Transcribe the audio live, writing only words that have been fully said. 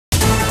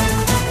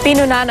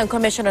Pinuna ng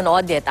Commission on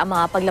Audit ang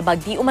mga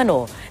paglabag di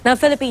umano ng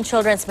Philippine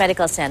Children's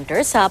Medical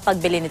Center sa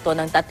pagbili nito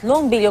ng 3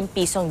 bilyong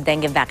pisong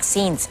dengue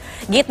vaccines.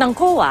 Git ng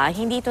COA,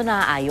 hindi ito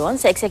naaayon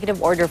sa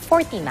Executive Order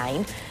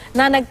 49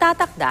 na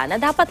nagtatakda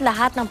na dapat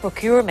lahat ng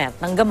procurement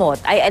ng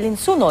gamot ay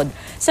alinsunod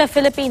sa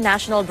Philippine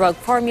National Drug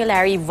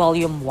Formulary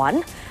Volume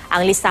 1,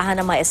 ang listahan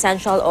ng mga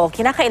essential o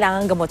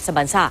kinakailangang gamot sa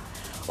bansa.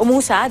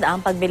 Umusad ang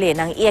pagbili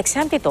ng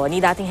i-exempt ito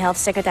ni dating Health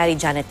Secretary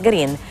Janet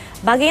Garin,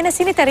 bagay na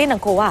sinita rin ng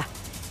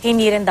COA.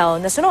 Hindi rin daw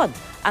nasunod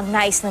ang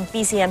nais ng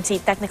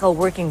PCMC Technical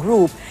Working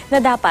Group na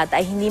dapat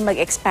ay hindi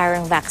mag-expire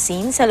ang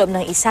vaccine sa loob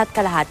ng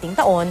 1.5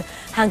 taon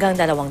hanggang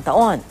 2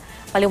 taon.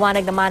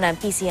 Paliwanag naman ng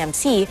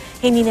PCMC,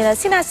 hindi nila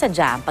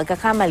sinasadya ang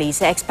pagkakamali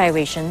sa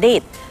expiration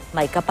date.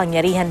 May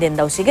kapangyarihan din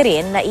daw si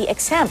Garin na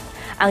i-exempt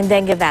ang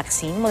dengue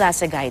vaccine mula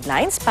sa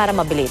guidelines para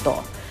mabili ito.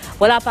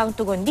 Wala pang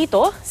tugon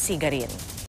dito si Garin.